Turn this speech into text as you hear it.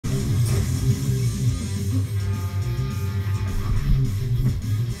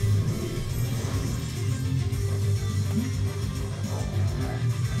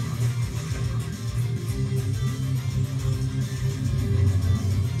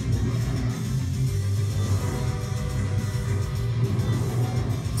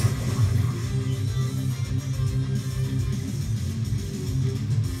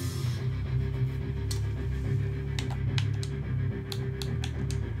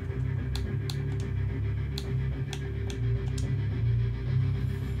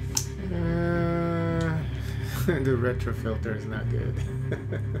The retro filter is not good.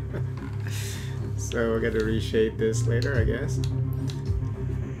 So we're gonna reshade this later, I guess.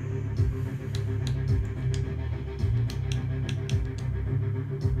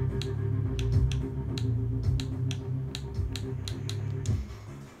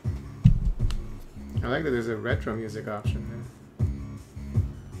 I like that there's a retro music option there.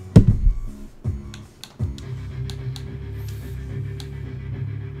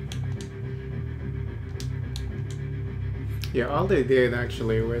 Yeah, all they did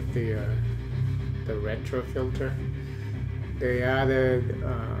actually with the retro filter, they added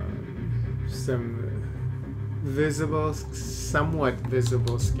some somewhat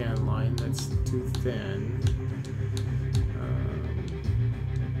visible scan line that's too thin,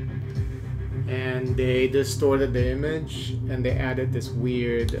 and they distorted the image, and they added this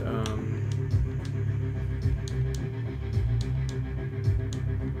weird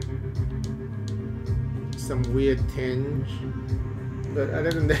some weird tinge. But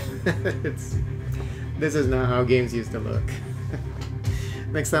other than that, this is not how games used to look.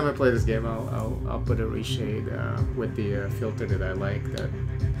 Next time I play this game, I'll put a reshade with the filter that I like. That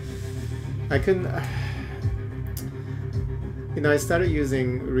I couldn't. You know, I started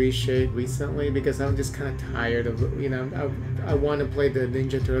using reshade recently because I'm just kind of tired of. You know, I want to play the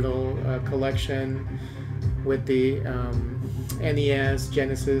Ninja Turtle collection with the NES,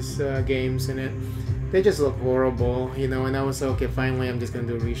 Genesis games in it. They just look horrible, you know, and I was like, okay, finally I'm just gonna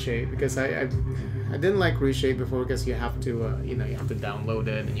do reshade, because I didn't like reshade before, because you have to you know, you have to download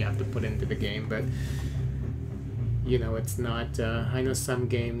it and you have to put it into the game, but you know, it's not I know some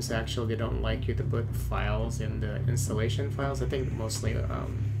games actually don't like you to put files in the installation files. I think mostly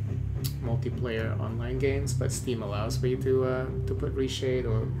multiplayer online games, but Steam allows for you to put reshade,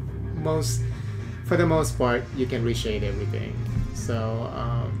 or for the most part you can reshade everything. So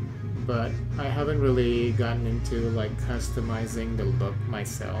but I haven't really gotten into like customizing the look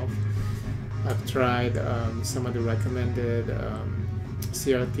myself. I've tried some of the recommended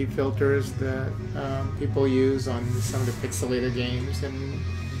CRT filters that people use on some of the pixelated games, and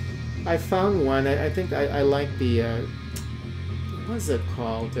I found one. I think I like the what is it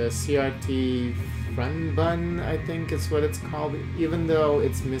called? The CRT front bun, I think is what it's called. Even though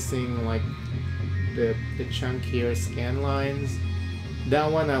it's missing like the chunkier scan lines,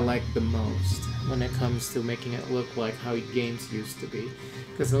 that one I like the most when it comes to making it look like how games used to be.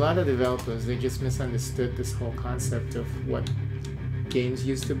 Because a lot of developers, they just misunderstood this whole concept of what games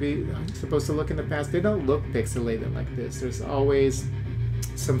used to be supposed to look in the past. They don't look pixelated like this. There's always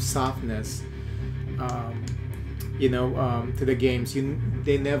some softness, you know, to the games.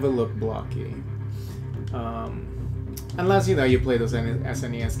 They never look blocky. Unless, you know, you play those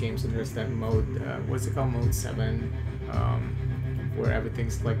SNES games and there's that mode, what's it called, mode 7, where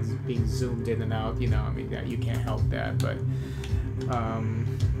everything's like being zoomed in and out, you know. I mean, that you can't help that, but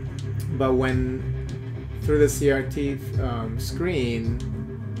when through the CRT screen,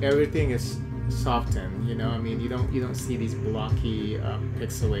 everything is softened, you know. I mean, you don't see these blocky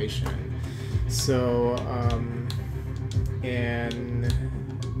pixelation. So and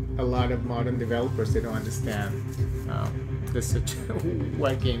a lot of modern developers, they don't understand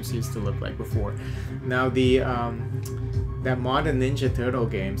what games used to look like before. Now that modern Ninja Turtle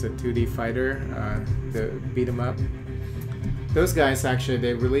games, the 2D fighter, the beat 'em up, those guys actually,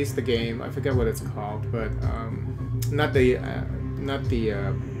 they released the game. I forget what it's called, but not the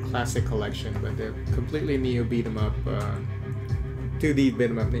classic collection, but the completely new beat 'em up, 2D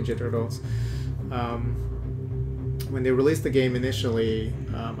beat 'em up Ninja Turtles. When they released the game initially,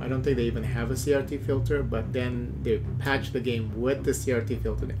 I don't think they even have a CRT filter, but then they patched the game with the CRT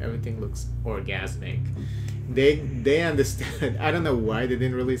filter and everything looks orgasmic. They understood. I don't know why they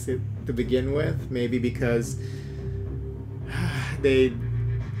didn't release it to begin with. Maybe because there's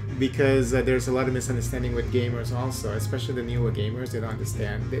a lot of misunderstanding with gamers also, especially the newer gamers. They don't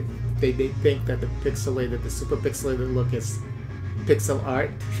understand. They think that the super pixelated look is pixel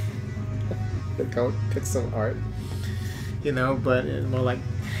art. They call it pixel art, you know, but it's more like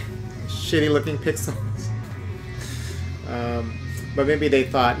shitty looking pixels. But maybe they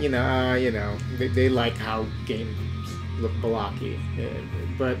thought, you know, they like how games look blocky.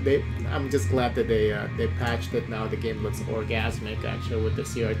 But I'm just glad that they patched it now. The game looks orgasmic actually with the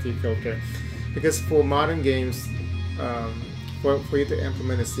CRT filter, because for modern games, for you to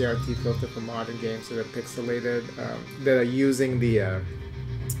implement a CRT filter for modern games that are pixelated, that are using the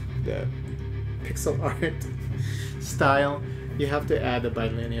pixel art style, you have to add the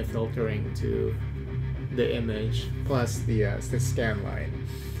bilinear filtering to the image plus the scan line.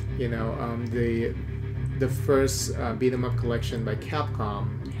 You know, the the first beat 'em up collection by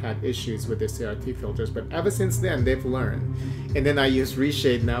Capcom had issues with the CRT filters, but ever since then they've learned. And then I use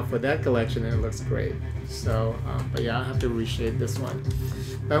reshade now for that collection, and it looks great. So, but yeah, I'll have to reshade this one.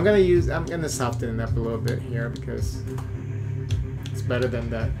 But I'm gonna soften it up a little bit here because it's better than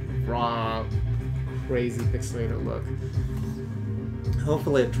that raw, crazy pixelated look.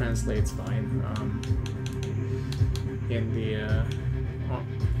 Hopefully it translates fine in the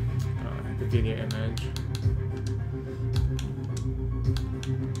video image.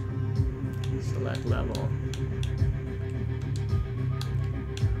 Select level.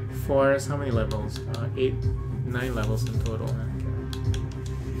 Forest, how many levels? 9 levels in total. Okay.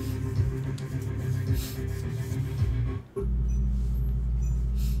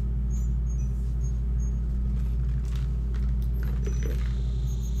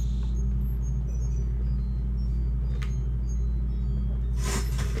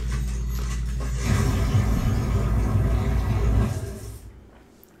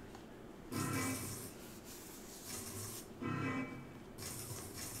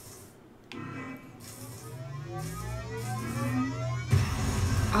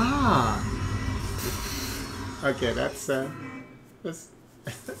 Okay, that's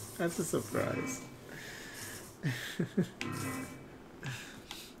that's a surprise.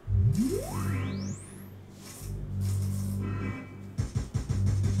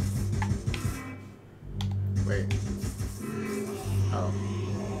 Wait. Oh.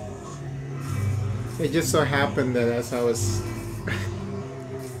 It just so happened that as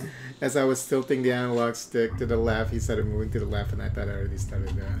I was tilting the analog stick to the left, he started moving to the left, and I thought I already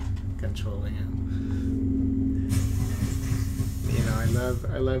started controlling it. You know,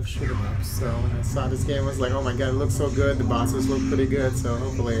 I love shoot 'em ups. So when I saw this game, I was like, oh my god, it looks so good. The bosses look pretty good. So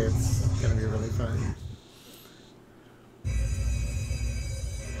hopefully it's gonna be really fun.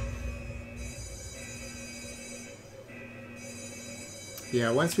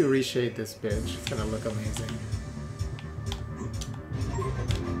 Yeah, once we reshade this bitch, it's gonna look amazing.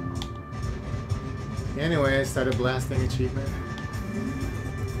 Anyway, I started blasting achievement.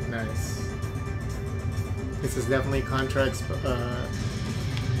 Nice. This is definitely Contra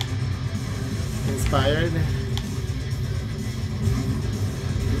inspired.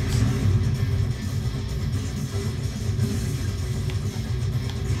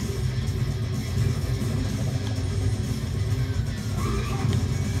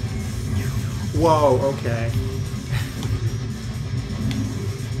 Whoa, okay.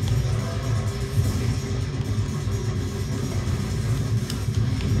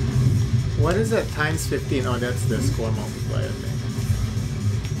 What is that? Times 15? Oh, that's the score multiplier thing.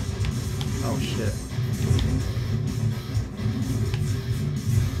 Oh shit.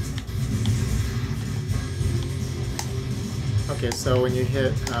 Okay, so when you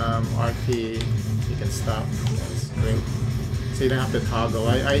hit RP, you can stop. That's great. So you don't have to toggle.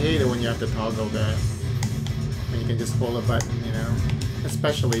 I hate it when you have to toggle that. When you can just hold a button, you know?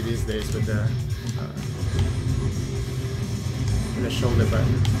 Especially these days with the shoulder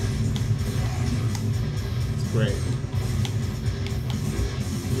button. It's great.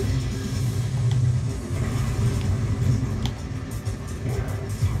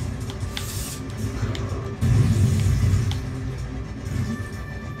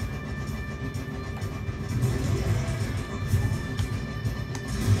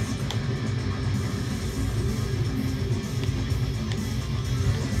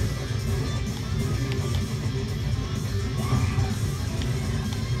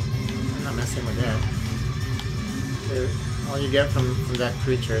 All you get from that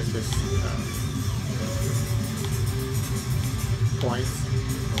creature is just points.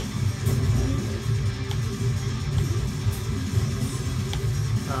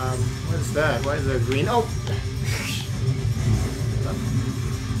 What is that? Why is there green? Oh!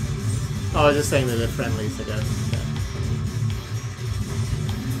 Oh, I was just saying that they're friendlies, I guess. Yeah.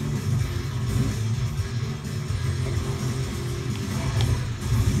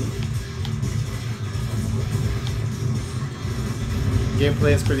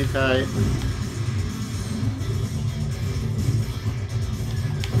 Gameplay is pretty tight.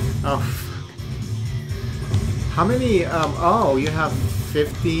 Oh, how many? Oh, you have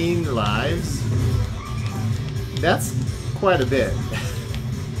 15 lives. That's quite a bit.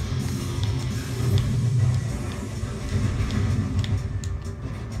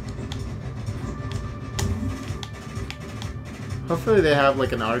 Hopefully they have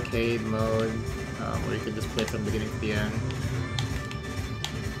like an arcade mode where you can just play from beginning to the end.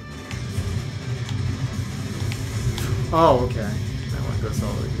 Oh, okay. That one goes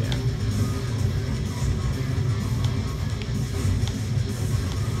all the way again.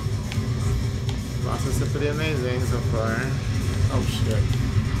 bosses are pretty amazing so far. Oh shit.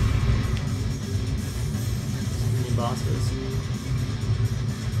 Many bosses.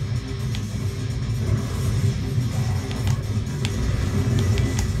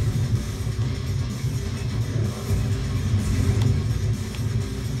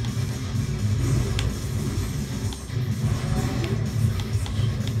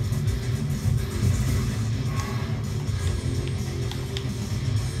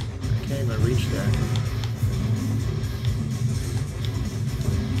 Can't even reach there.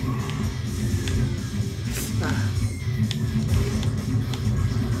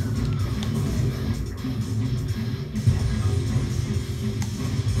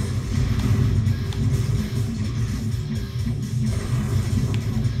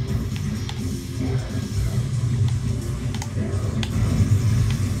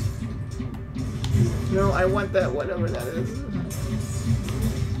 No, I want that, whatever that is.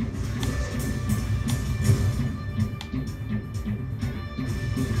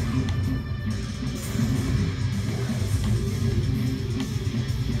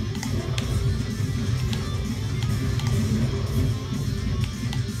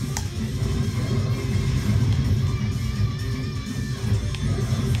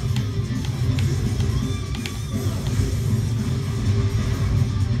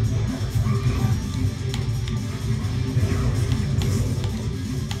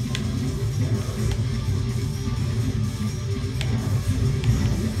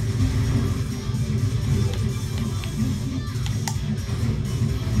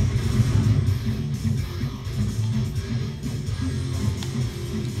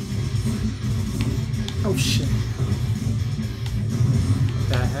 Oh shit.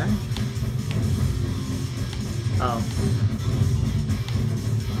 The heck? Oh.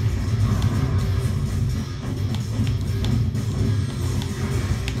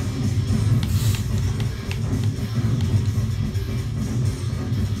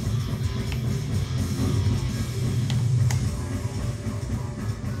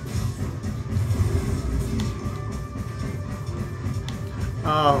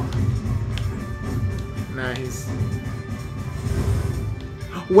 Oh. Nice.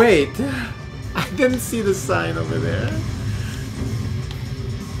 Wait! I didn't see the sign over there.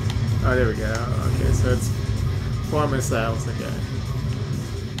 Oh, there we go. Okay, so it's 4 missiles, okay.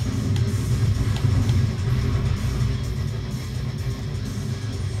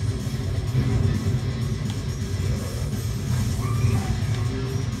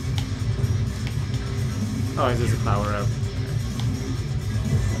 Oh, is this a power-up?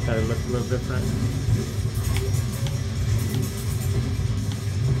 I thought it looked a little different.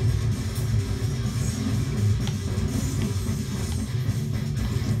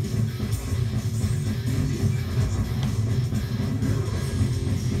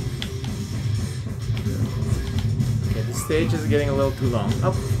 Okay, the stage is getting a little too long.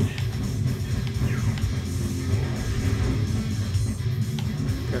 Oh.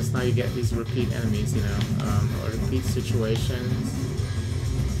 Because now you get these repeat enemies, you know, or repeat situations.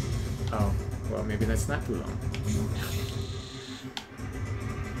 Oh, well, maybe that's not too long.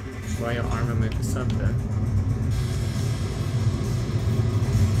 Why your armament is something?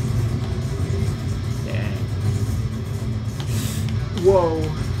 Dang. Whoa.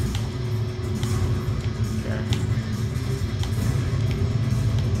 Okay.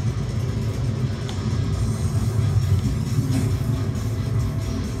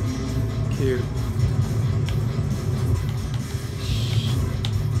 Cute.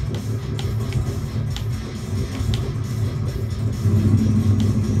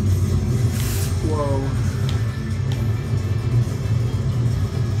 Whoa.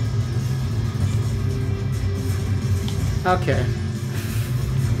 Okay.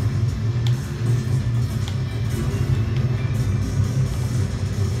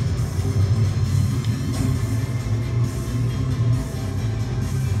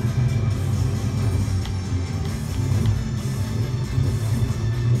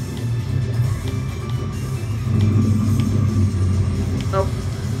 Oh.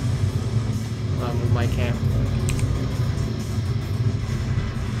 I'll move my camp.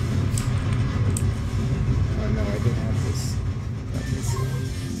 Oh no, I didn't have this. Got this.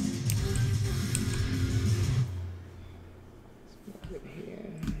 Put it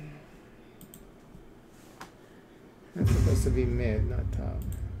here. That's supposed to be mid, not top.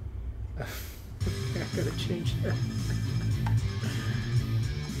 I gotta change that.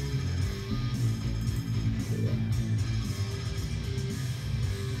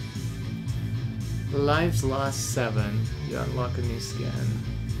 Lives lost 7. You unlock a new skin.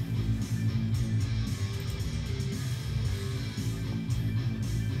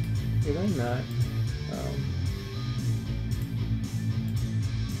 Did I not?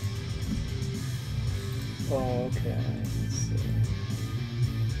 Okay, let's see.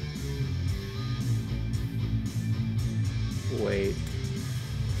 Wait.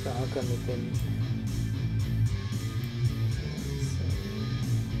 So how come it didn't?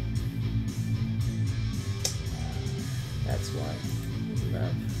 That's why.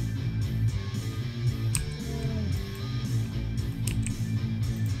 Left.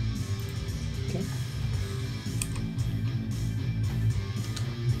 Okay.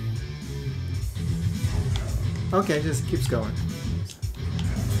 Okay, it just keeps going.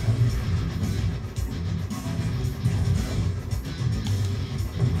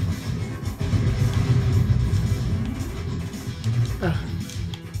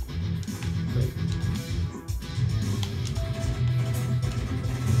 Great.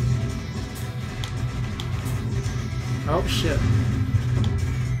 Oh shit.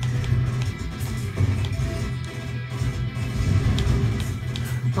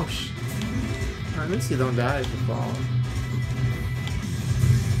 Oh shit. At least you don't die if you fall.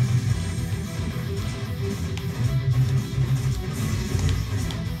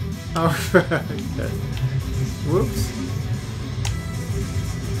 Oh, okay. Whoops.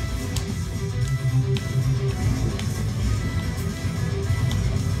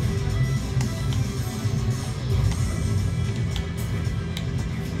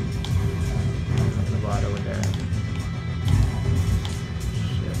 The bot over there.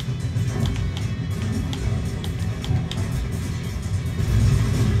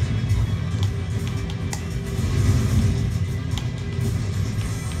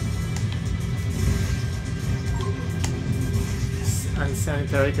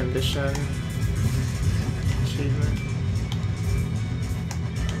 Unsanitary condition achievement.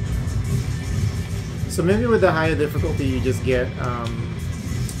 So maybe with the higher difficulty you just get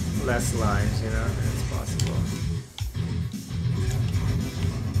less lives, you know, it's possible.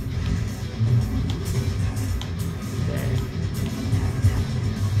 Okay.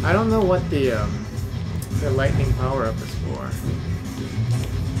 I don't know what the lightning power up is for.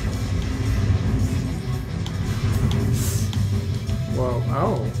 Whoa,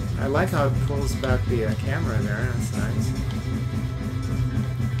 oh, I like how it pulls back the camera there, that's nice.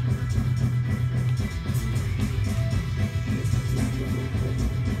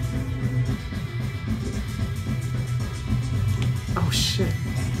 Oh shit.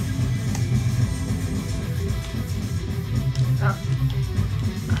 Ah.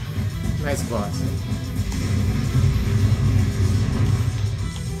 Nice boss.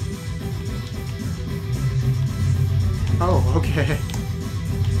 Oh, okay.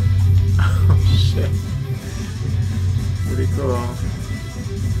 Oh shit. Pretty cool.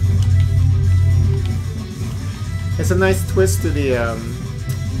 It's a nice twist to the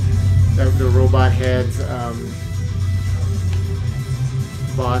robot heads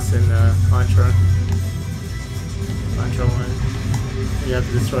boss in Contra 1. You have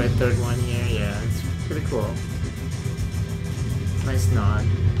to destroy a third one here. Yeah, it's pretty cool. Nice nod.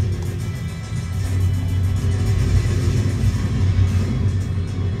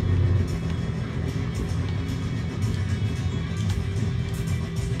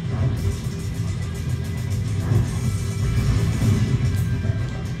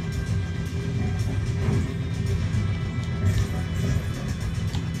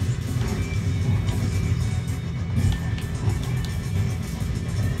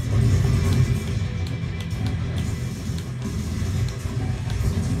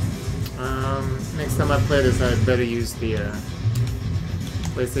 Next time I play this, I'd better use the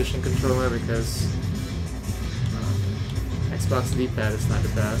PlayStation controller because Xbox D-pad is not the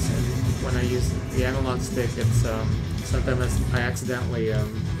best, and when I use the analog stick, it's sometimes I accidentally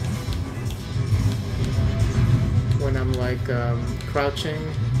when I'm like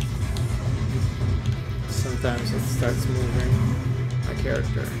crouching, sometimes it starts moving my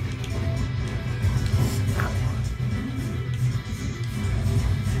character.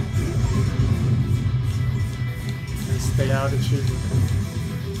 Stay out achievement.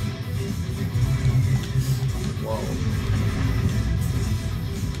 Whoa.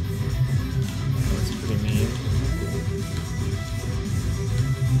 That's pretty mean.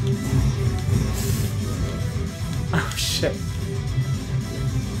 Oh shit.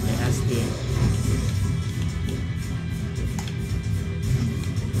 Nasty.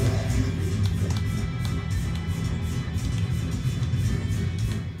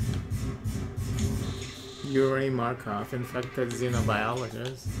 Yuri Markov, infected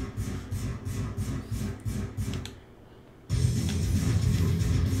xenobiologist.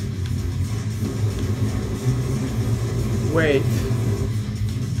 Wait.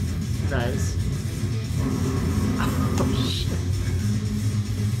 Nice.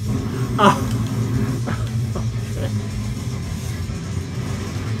 Okay.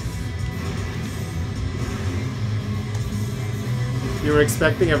 You were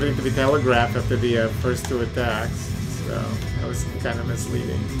expecting everything to be telegraphed after the first two attacks, so that was kind of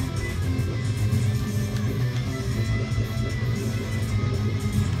misleading.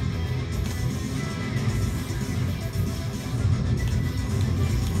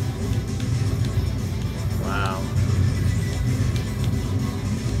 Wow.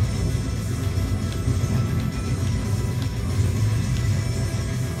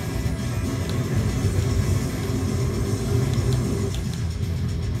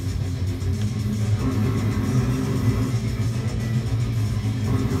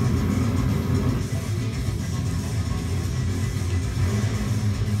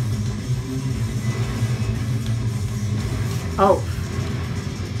 Oh.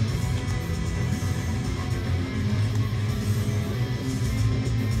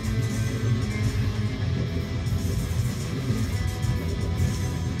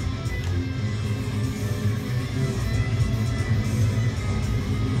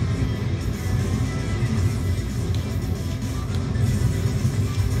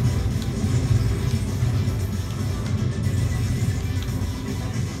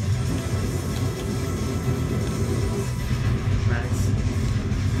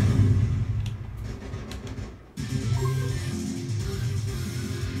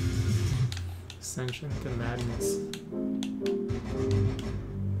 Ascension to madness.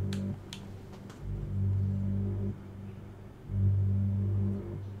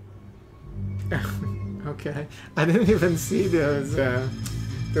 Okay, I didn't even see those the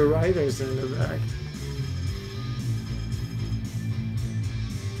riders in the back.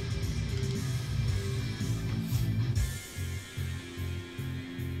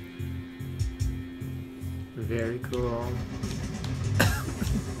 Very cool.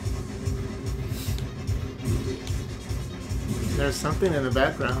 There's something in the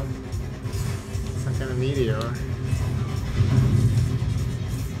background. Some kind of meteor.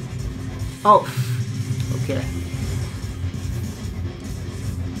 Oh! Okay.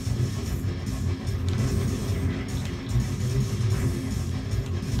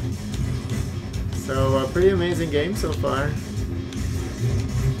 So, a pretty amazing game so far.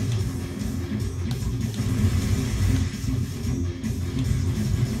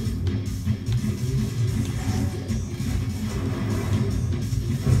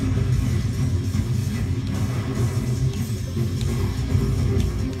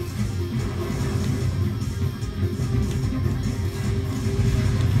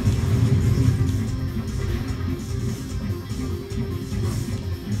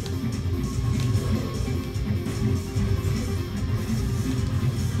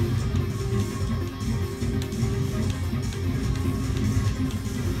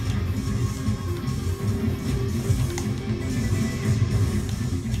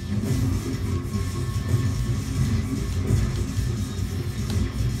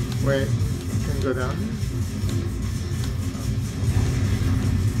 Wait, can you go down here?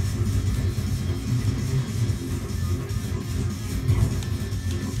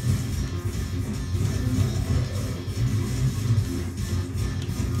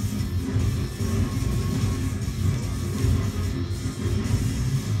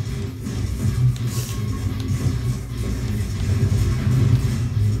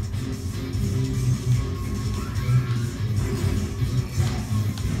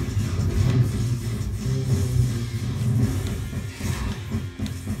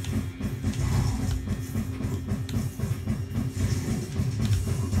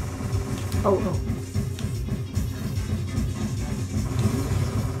 Oh, oh.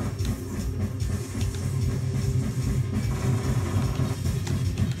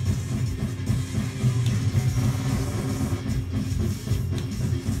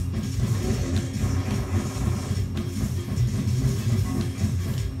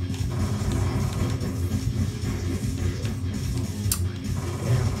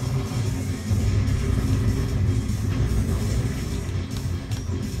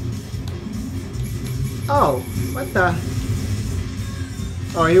 Oh, what the?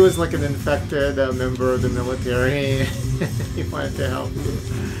 Oh, he was like an infected member of the military. He wanted to help you.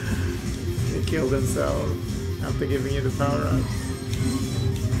 He killed himself after giving you the power up.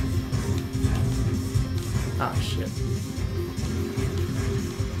 Ah, shit.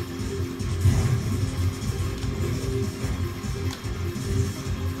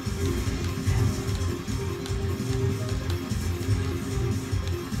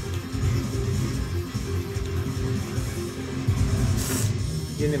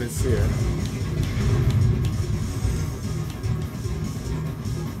 Didn't even see it.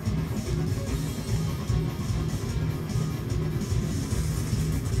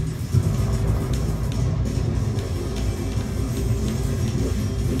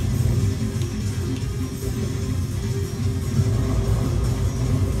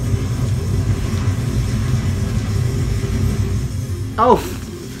 Oh!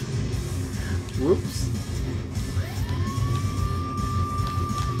 Whoops.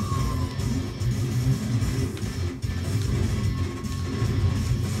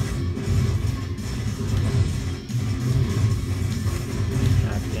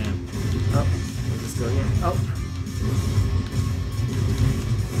 God damn. Oh, we'll just go here. Oh!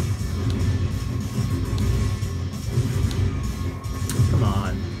 Come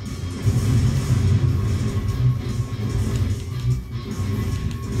on.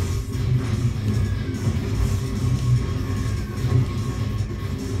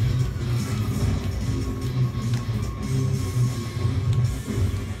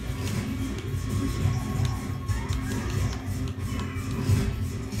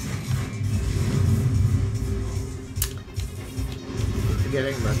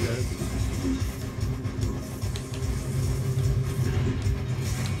 Forgetting about this.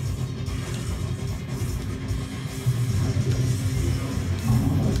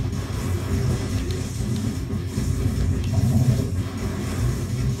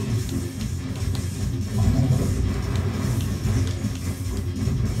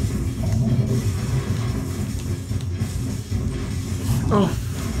 Oh.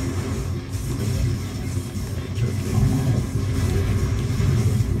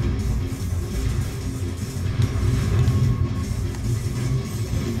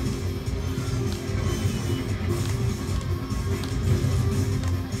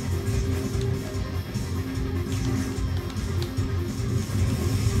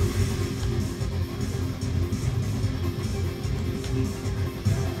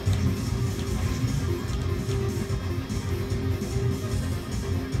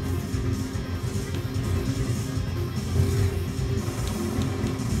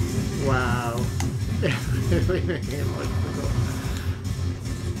 Wow. It really made it more difficult.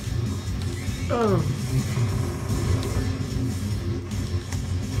 Oh.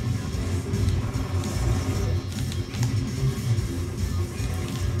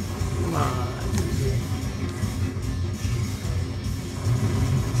 Come on.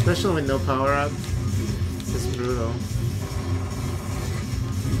 Especially with no power up. It's just brutal.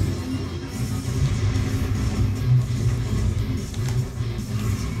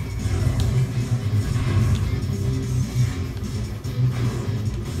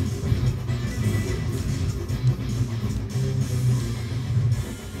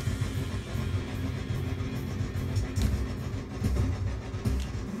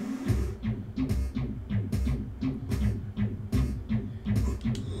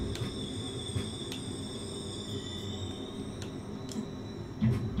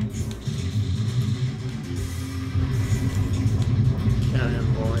 Cannon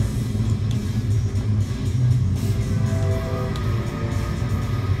boy.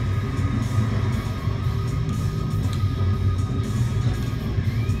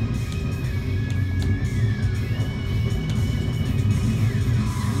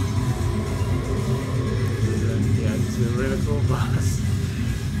 Yeah, it's a really cool boss.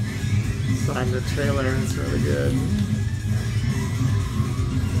 Saw in the trailer and it's really good.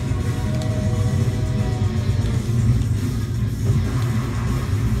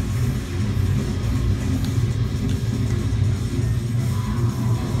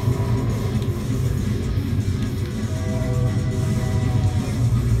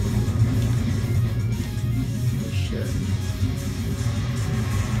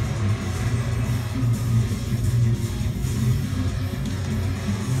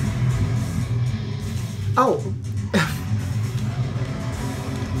 Oh!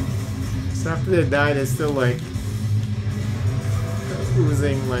 So after they died, it's still like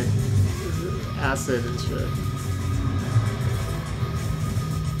oozing like acid and shit.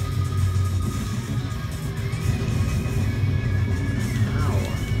 Ow.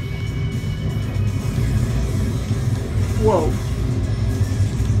 Whoa.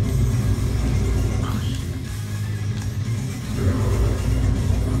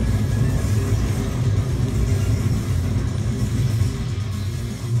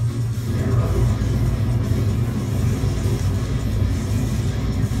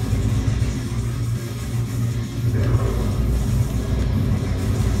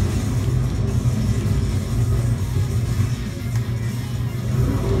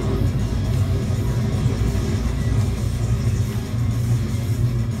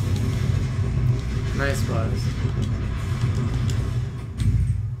 Nice buzz.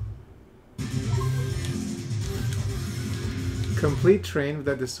 Complete train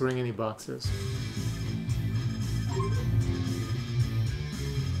without destroying any boxes.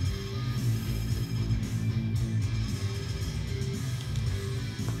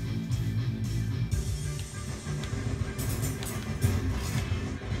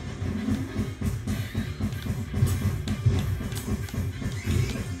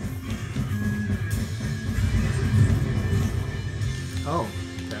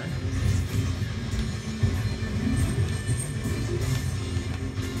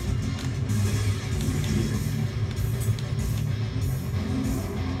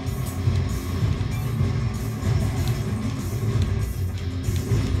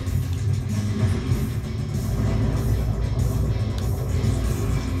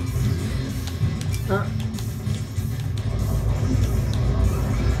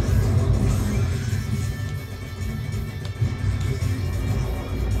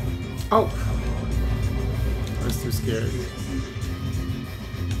 Oh! I was too scared.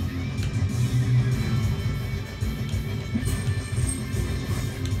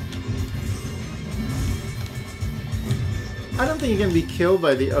 I don't think you can be killed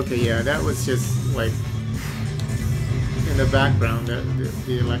by the... Okay, yeah, that was just, like, in the background,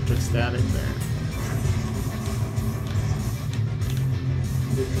 the electric static there.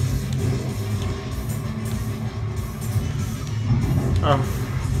 Oh.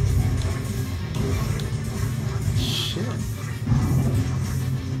 Shit.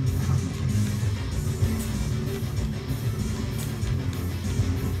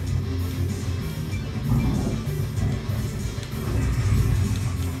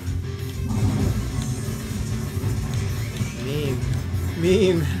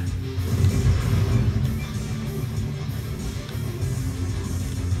 Mean.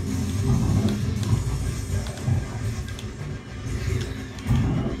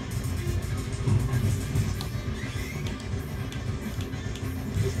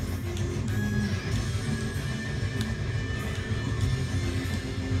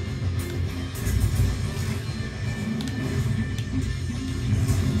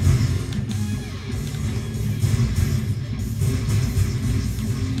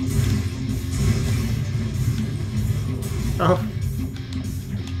 Oh.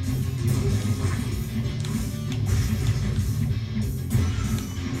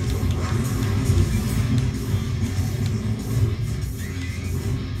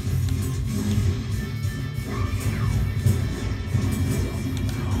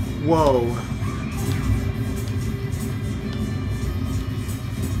 Whoa.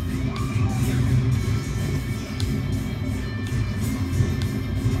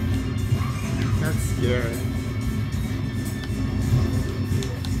 That's scary.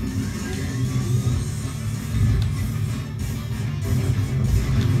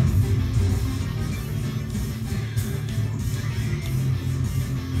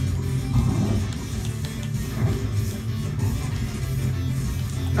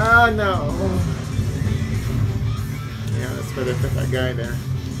 Oh no! Yeah, that's why they put that guy there.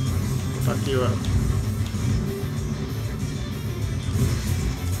 Fuck you up.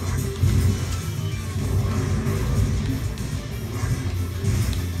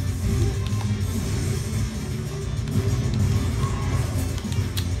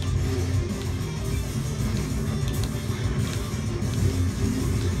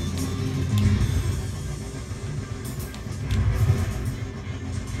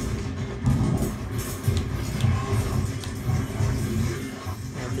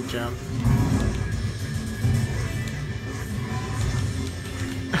 Jump.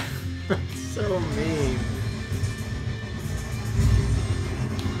 So mean.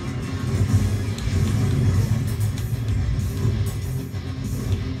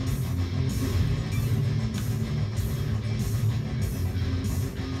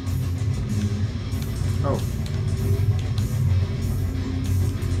 Oh.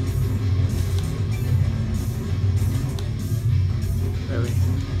 Really?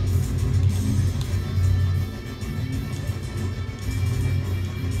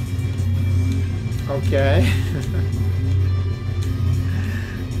 Okay.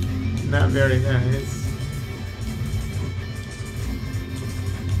 Not very nice.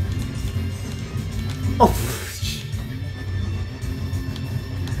 Oh!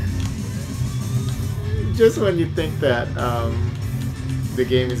 Just when you think that the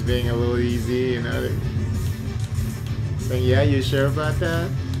game is being a little easy, you know, saying, yeah, you sure about that?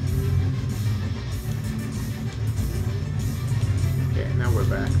 Okay, now we're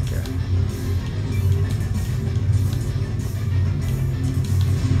back. Okay.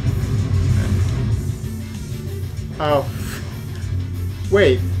 Oh.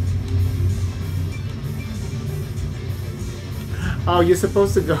 Wait. Oh, you're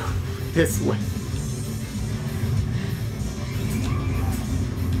supposed to go this way.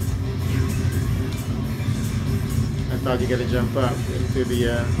 I thought you gotta jump up into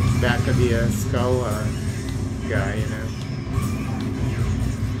the back of the skull guy, you know.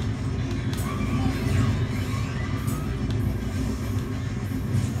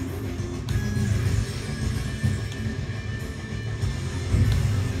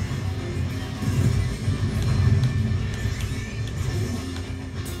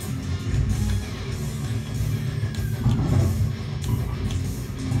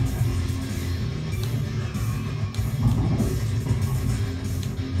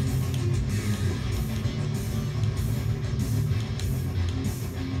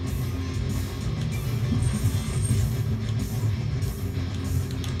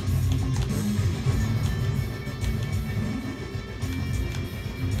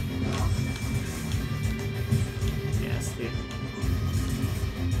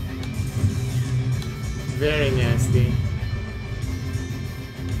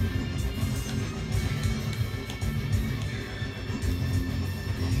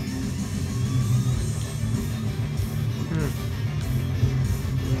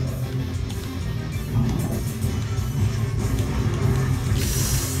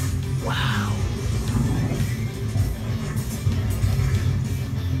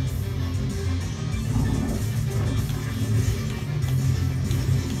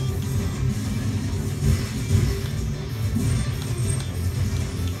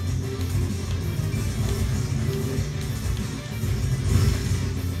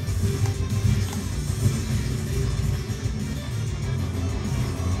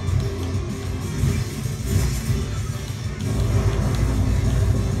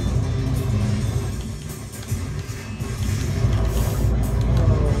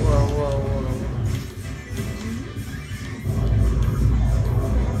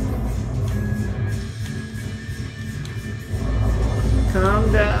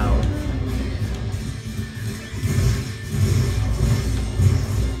 down.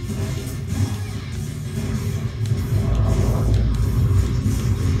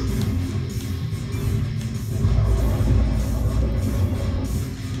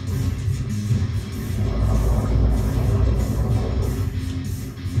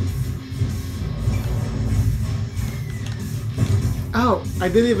 Oh, I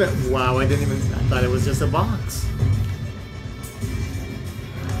didn't even. Wow, I didn't even. I thought it was just a box.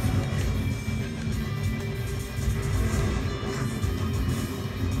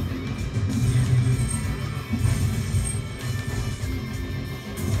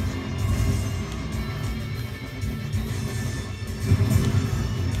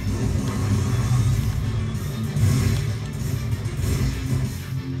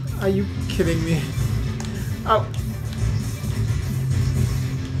 Are you kidding me? Oh.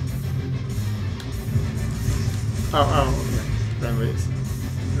 Okay. Friendlies.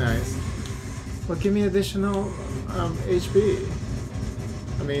 Nice. Well, give me additional HP.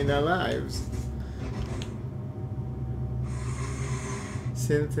 I mean, lives.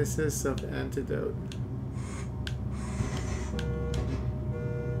 Synthesis of antidote.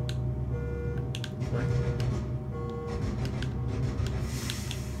 What?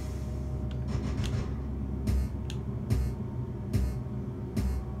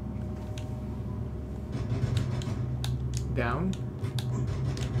 Down?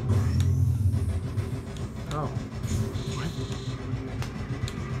 Oh. What?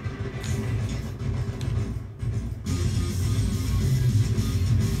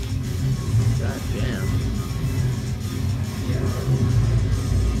 God damn.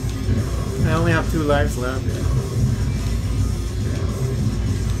 I only have 2 lives left.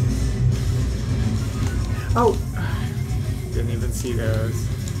 Oh! Didn't even see those.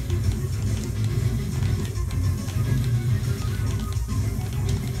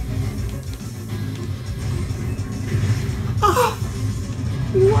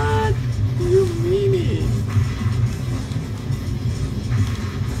 What? You meanie?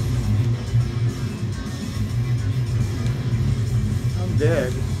 I'm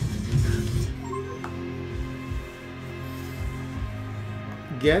dead.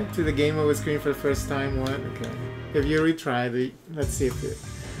 Get to the game over screen for the first time. What? Okay. If you retry the, let's see if it.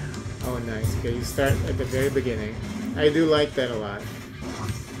 Oh, nice. Okay, you start at the very beginning. I do like that a lot.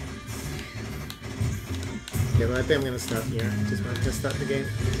 Okay, well, I think I'm gonna stop here. Just want to start the game.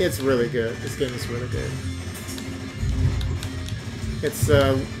 It's really good. This game is really good. It's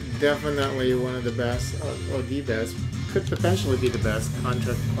definitely one of the best, or the best. Could potentially be the best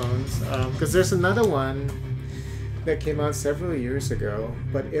Contract clones. Because there's another one that came out several years ago,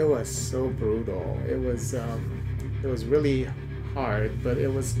 but it was so brutal. It was really hard, but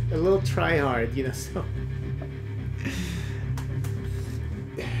it was a little try hard, you know. So,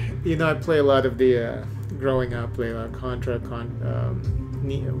 you know, I play a lot of the. Growing up, playing Contra,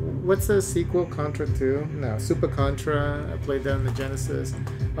 what's the sequel? Contra 2? No, Super Contra. I played that on the Genesis,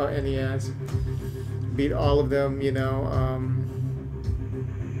 NES. Beat all of them, you know.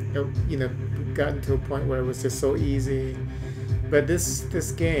 Gotten to a point where it was just so easy. But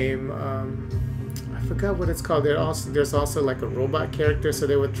this game, I forgot what it's called. There's also like a robot character, so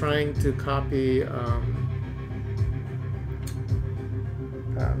they were trying to copy.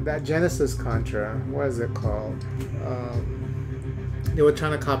 That Genesis Contra, what is it called? They were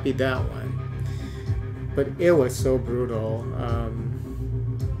trying to copy that one, but it was so brutal,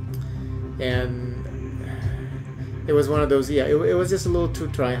 and it was one of those. Yeah, it was just a little too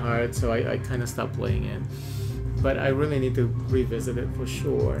try hard, so I kind of stopped playing it. But I really need to revisit it for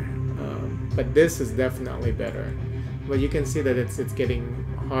sure. But this is definitely better. But you can see that it's getting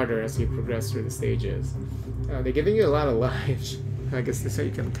harder as you progress through the stages. They're giving you a lot of lives. I guess this is how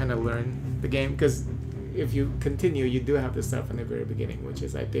you can kind of learn the game, because if you continue, you do have to start from the very beginning, which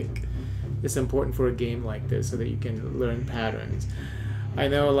is, I think, is important for a game like this, so that you can learn patterns. I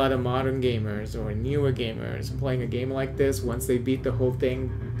know a lot of modern gamers or newer gamers playing a game like this, once they beat the whole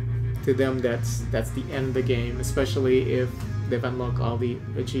thing, to them that's the end of the game, especially if they've unlocked all the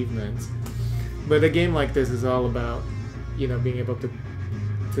achievements. But a game like this is all about, you know, being able to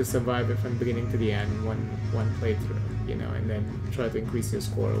survive it from the beginning to the end, one playthrough, you know, and then try to increase your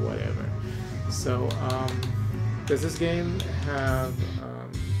score or whatever. So, does this game have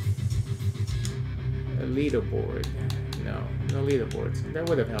a leaderboard? No leaderboards. That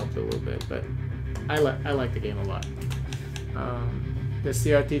would have helped a little bit, but I like the game a lot. The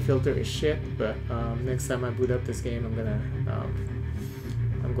CRT filter is shit, but next time I boot up this game, I'm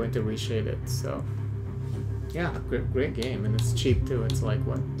going to reshade it. So, yeah, great game, and it's cheap too. It's like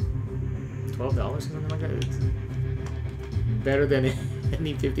what, $12 or something like that. It's better than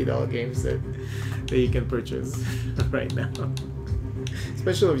any $50 games that you can purchase right now.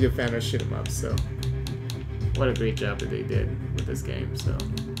 Especially if you're a fan of shoot 'em up. So what a great job that they did with this game. So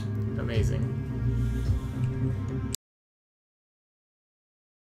amazing.